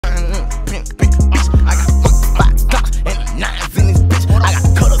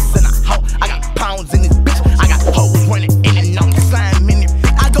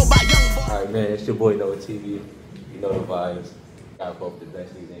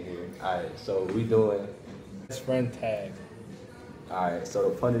Alright, so we doing best friend tag. Alright, so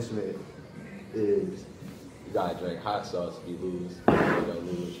the punishment is you gotta drink hot sauce if you lose. You gonna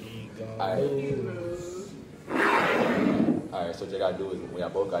lose. Alright, so what you gotta do is when y'all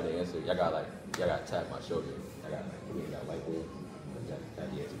both got the answer, y'all gotta tap my shoulder. Y'all gotta like this.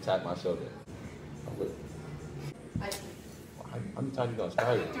 Yeah, so tap my shoulder. How many times you gonna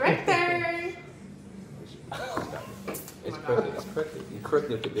start it? Director! It's crooked. It's crooked. You crooked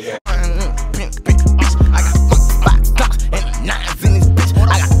with the big ass. I got 5 and 9s in this bitch. I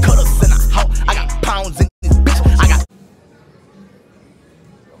got cutters in a hoe. I got pounds in this bitch. I got.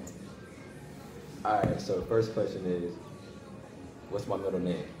 Alright, so the first question is, what's my middle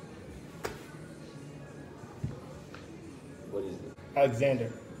name? What is it?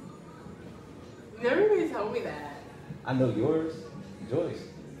 Alexander. Never really told me that. I know yours, Joyce.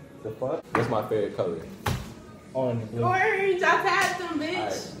 The fuck? What's my favorite color? Orange. Orange, I tapped them, bitch.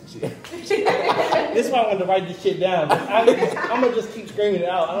 Alright. This is why I wanted to write this shit down. I'm gonna just keep screaming it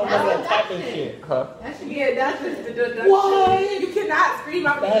out. I don't know that tapping shit. Huh? Yeah, that's just the deduction. What? You cannot scream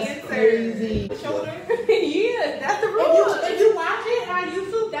out the That's answer. crazy. Shoulder. Yeah, that's the rule. If you watch it on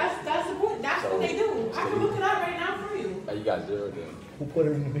YouTube, that's the point. That's what they do. I can look it up right now for you. Oh, you got 0 then. Who put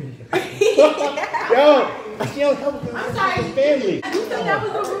her in the video? Yo, she don't help with I'm sorry. family. You said that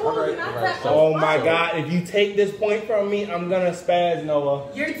was the rule. Alright, and I alright. tapped Oh the my phone. God! If you take this point from me, I'm gonna spaz,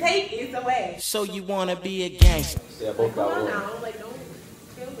 Noah. Your take is away. So you wanna be a gangster? See, I both Come got on one. now. Like, don't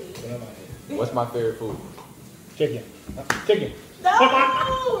kill me. What's my favorite food? Chicken. Chicken.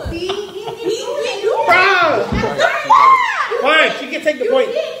 No! He knew. Bro! Fine, she can take the point.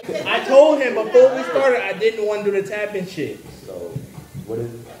 I told him before we started I didn't want to do the tapping shit. So, what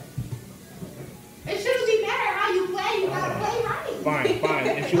is it? It shouldn't be matter how you play. You gotta play right. Fine.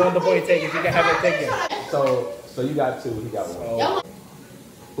 If she wants the point taken, she can have it taken. So you got 2, he got 1. Oh,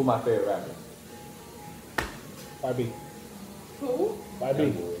 Who my favorite rapper? YB. Who? YB.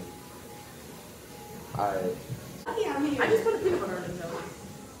 Alright. I just put a peanut butter on the nose.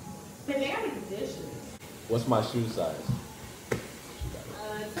 But they got the dishes. What's my shoe size?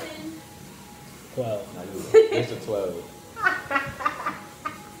 10. 12. Now you. It's a 12.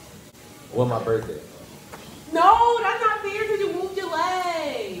 What's my birthday? No, that's not fair because you moved your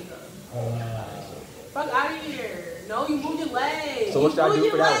leg. Fuck out of here. No, you moved your leg. So what should I do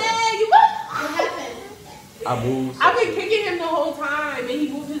for that What happened? I moved. I've been kicking him the whole time and he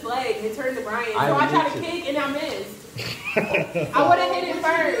moved his leg and turned to Brian. So I tried to kick and I missed. I would have hit it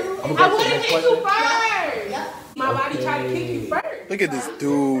first. I would have hit you first. My body tried to kick you first. Look at this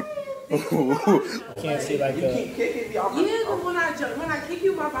dude. Can't see like a... Keep kicking me off. Yeah, but when I kick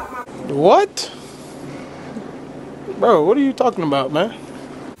you, my What? Bro, what are you talking about, man?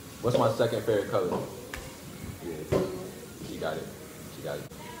 What's my second favorite color? Yeah. She got it.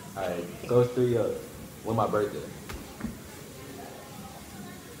 Alright, those 3 up. When's my birthday?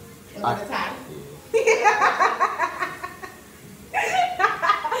 I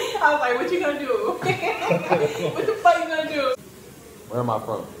was like, what you gonna do? What the fuck you gonna do? Where am I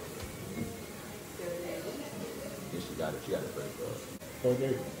from? Yeah, she got it. She got it first, bro.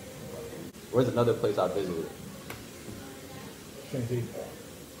 Okay. Where's another place I visited? Tennessee.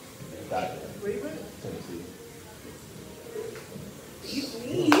 Got it. Where you went? Tennessee.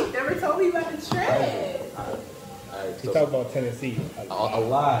 You never told me about the trip. Alright, She so talked about Tennessee. a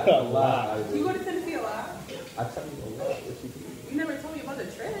lot. A lot. You go to Tennessee a lot? I tell you a lot. What you do? You never told me about the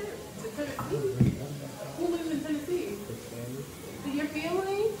trip to Tennessee. Who lives in Tennessee? Is your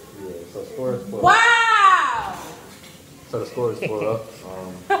family? Yeah, so score is 4. Wow! So the score is 4 up.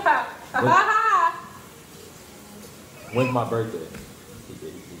 When's my birthday? He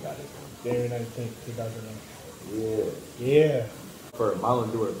got it. January 19th, 2009. Yeah. Yeah. For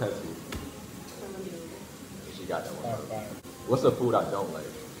Mountain Dew or Pepsi? She got that one. Fine. What's the food I don't like?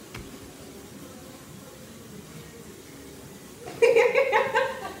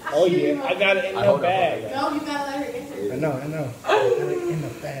 Oh yeah, I got it in the bag. No, you gotta let her answer. I know. I got it in the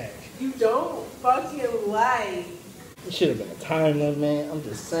bag. You don't fucking like. It should have been a time limit, man. I'm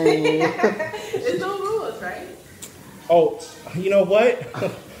just saying. It's no rules, right? Oh, you know what?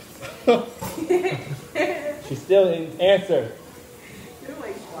 She still didn't answer. You don't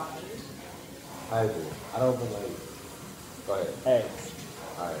like squash. I do. I don't feel like. Go ahead. Hey,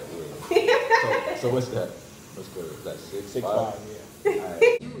 Alright, yeah. So what's that? What's good? Is that 6, 6'5", 5? yeah.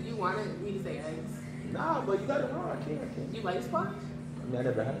 Alright. You wanted me to say eggs. Nah, but you got it wrong. I can't. You like squash? I mean, I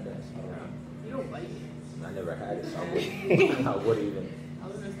never had that. So You don't like it. I never had it, so I wouldn't. I wouldn't even. I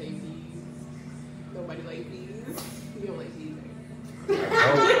was gonna say peas. Nobody likes peas. You don't like peas, right?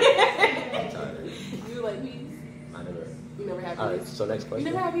 I'm tired. You like peas? I never. You never had had All right, these. so next You question.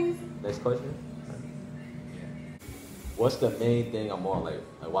 never had these? Next question. What's the main thing I'm on, like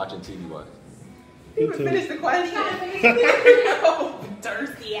watching TV wise? You Me too. finish the question. Oh,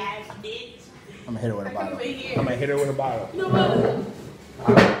 thirsty ass bitch. I'm gonna hit her with a I bottle. come over here. I'm gonna hit her with a bottle. You know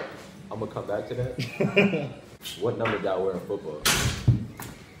what? I'm gonna come back to that. What number did I wear in football?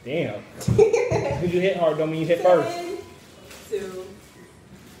 Damn. Because you hit hard don't mean you hit first. 2.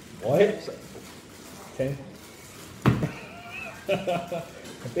 What? 10. I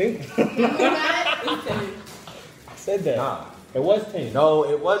think. It's 10. I said that. Nah. It was 10. No,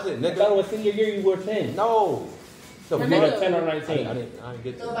 it wasn't, I nigga. thought it was senior year you were 10. No. So No, You we were no. 10 or I 19. didn't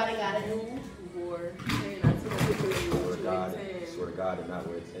get to that. Nobody got it. You wore 10. I took a picture of you. Swear to God, 10. swear to God, did not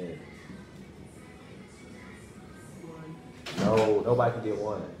wear 10. 1. No, nobody can get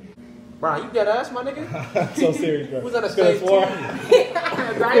one. Brian, you dead ass, my nigga? I'm so serious, bro. Who's on the Could've same sworn. team?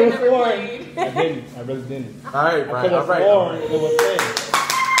 Brian never played. I didn't. I really didn't. All right, I Brian. could All have right. sworn it was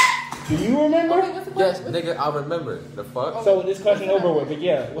 10. Do you remember? Okay, what's the Yes, question? nigga, I remember. The fuck? So this question over with, but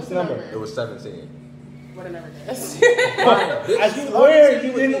yeah, what's the number? It was 17. What I never guessed. Brian, bitch, As you you wear, always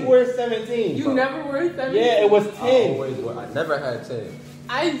you with didn't me. wear 17. You never wore 17? Yeah, it was I 10. always wore. I never had 10.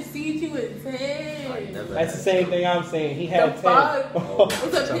 I seen you at I 10. never That's the had same 10. thing I'm saying. He The had 10. fuck? Oh,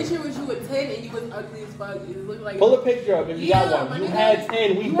 It's a picture with you at 10 and you was ugly as fuck. It looked like Pull a picture up if you Yeah, got my one. You nigga. had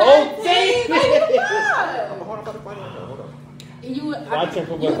 10. We You both had 10. 10. Like, what the fuck? Hold on, hold on. And you Watching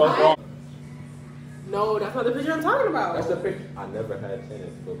for you both wrong. No, that's not the picture I'm talking about. That's the picture. I never had 10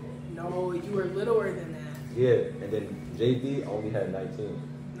 in football. No, you were littler than that. Yeah, and then JD only had 19.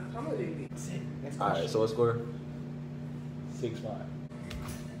 No, I'm gonna do All right, so what score? 6-5.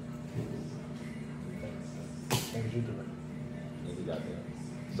 Thanks, you do it. And he got that.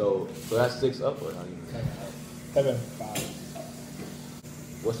 So that's 6 up or how you? 7-5.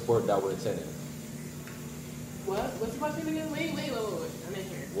 What sport that wear 10 in? What? What's the question again? Wait. I'm in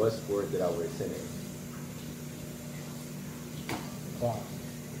here. What sport did I wear 10 in? Wrong.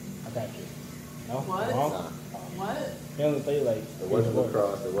 I got you. No? What? Wrong? Nah, What? He only played like. it wasn't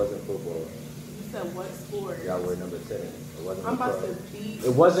lacrosse. It wasn't football. You said what sport? Y'all wear number 10 in. It wasn't I'm about lacrosse. to beat.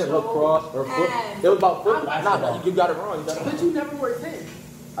 It wasn't so lacrosse or football. ass. It was about football. I'm Nah, basketball. you got it wrong. You got it But wrong. you never wore 10.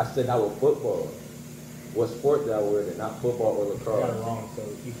 I said not with football. What sport did I wear that not football or I got it lacrosse? wrong, so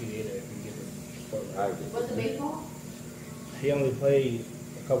you can get it if you get the sport I right. agree. Was it baseball? He only played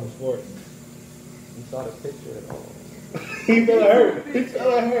a couple sports. You saw the picture at all. He felt hurt. He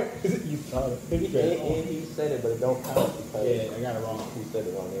felt hurt. You saw the picture. And he said it, but it don't count because Yeah, I got it wrong. he said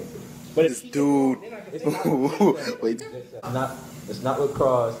it on answer. But This dude. Wait. It's not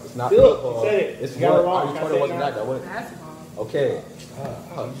lacrosse. It's not Still, football. you said it. It's You got it what? wrong. I You told gotta it wasn't say that. That wasn't. Basketball. Okay.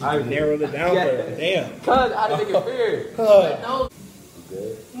 I narrowed it down Yeah. for him. Damn. Cause I didn't make it fair. No. You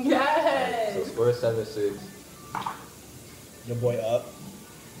good? Yes. So score is 7-6. Your boy up.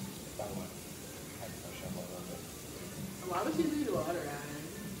 Why would she leave the water on?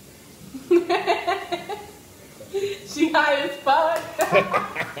 She high as fuck.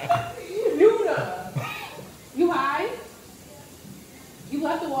 Nuna. You high? You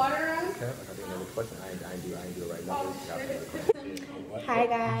left the water on? Okay, I got another question. I ain't do it right now. Oh, Hi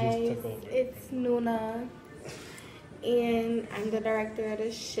guys, it's Nuna, and I'm the director of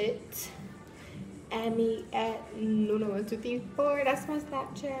this shit. Add me at Nuna1234, that's my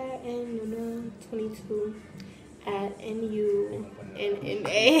Snapchat, and Nuna22 at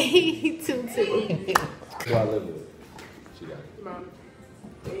NUNNA22. Who I live with? She got it. Mom.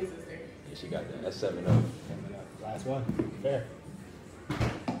 Hey, sister. Yeah, she got that. That's 7-0. Last one. Fair.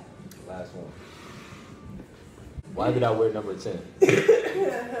 Last one. Why did I wear number 10?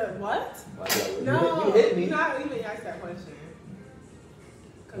 What? Why did I wear? No, You hit me. not even ask that question.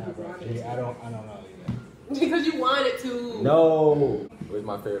 Nah, bro. I don't know either. Because you wanted to. No. Where's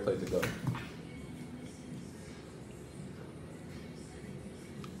my favorite place to go?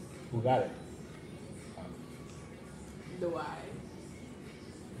 Who got it? The why.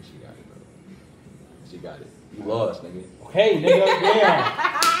 She got it, bro. She got it. You lost, nigga. Okay, nigga.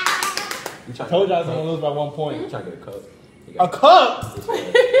 Damn. You trying Told to you I was gonna lose by 1 You point. trying to get a cup? You A got cup? That's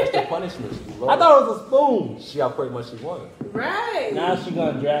the punishment. You lost. I thought it was a spoon. She outplayed what she won. Right. Now she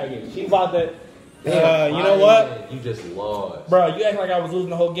gonna drag it. She about to. Damn, You know what? Ryan, You just lost. Bro, you act like I was losing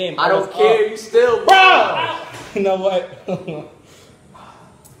the whole game. I was don't care. up. You still Bro! lost. You know what?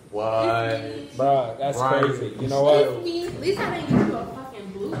 What? Bro, that's Ryan, crazy. You know what? At least I didn't give you a fucking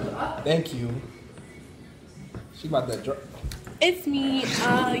blue cup. Thank you. She about to drop. It's me.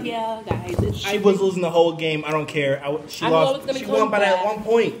 Yeah, guys. It's She was losing the whole game. I don't care. She lost. She won by that 1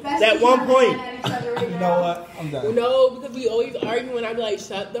 point. That 1 point. You know what? I'm done. No, because we always argue and I'd be like,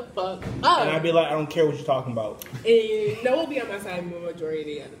 shut the fuck up. And I'd be like, I don't care what you're talking about. And no will be on my side the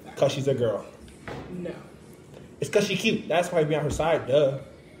majority of the time. Because she's a girl. No. It's because she's cute. That's why I'd be on her side, duh.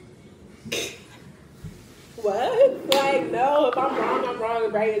 What? Like, no, if I'm wrong,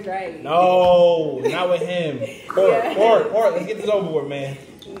 and Bray is right. No, not with him. Or, let's get this over with, man.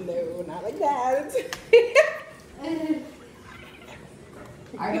 No, not like that.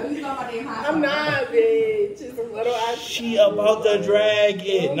 I know you know my name high. I'm not, bitch. It's a little ass. She about to drag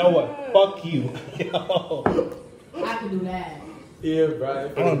it. Noah, fuck you. Yo. I can do that. Yeah,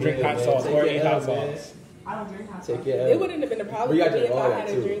 bro. I don't drink hot sauce or eat hot sauce. I don't drink hot Take sauce. your It wouldn't have been a problem We for got me your if I ball had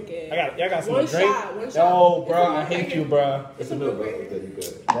too. to drink it. Y'all got some One drink? shot, one shot. Yo, bro, It's I a hate good you, bro. It's a milk, bro. You good, you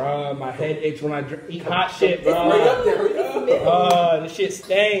good. Bro, my head aches when I eat hot shit, bro. Hurry up there, hurry up. This shit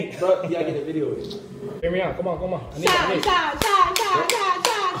stinks. Bro, you gotta get the video in. Hear me out. Come on. I need Shot,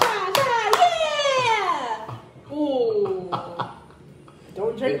 yeah! Ooh.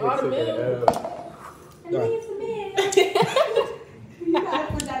 Don't drink all the milk. I need some milk. You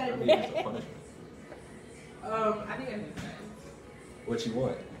gotta put that in there. I think I need that. What you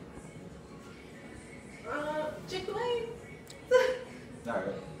want? Chick-fil-A.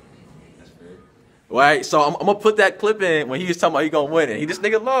 Alright. That's fair. Alright, so I'm gonna put that clip in when he was talking about he gonna win it. This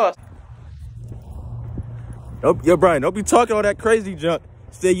nigga lost. Yo, Brian, don't be talking all that crazy junk.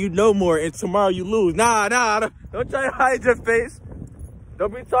 Say you know more and tomorrow you lose. Nah, don't try to hide your face.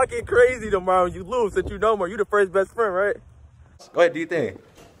 Don't be talking crazy tomorrow when you lose since you know more. You the first best friend, right? Go ahead, do your thing.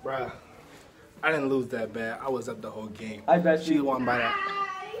 Bruh, I didn't lose that bad. I was up the whole game. I bet She won by that.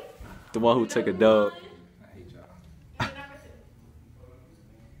 The one who took a dub. I hate y'all.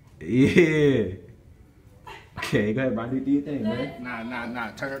 Yeah. Okay, go ahead, Brian. Do your thing, man.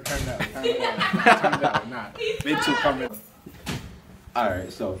 Nah. Turn down. Nah. Big two coming.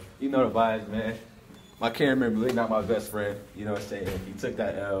 Alright, so you know the vibes, man. My cameraman really not my best friend. You know what I'm saying? He took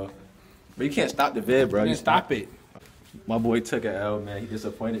that L. But you can't stop the vid, bro. You stop it. My boy took an L, man. He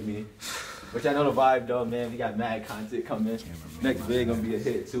disappointed me. Which I know the vibe, though, man. We got mad content coming. Next vid gonna be a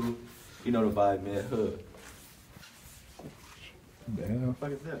hit, too. You know the vibe, man. Hood. Damn. What the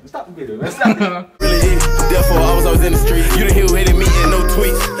fuck is that? Stop the video, man. Stop it. Really, therefore I was always in the street. You didn't hear who hated me and no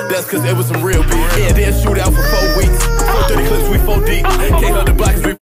tweets. That's cause it was some real beef. Yeah, then shoot out for 4 weeks. 430 clips, we 4 deep. Can't hold the blocks, we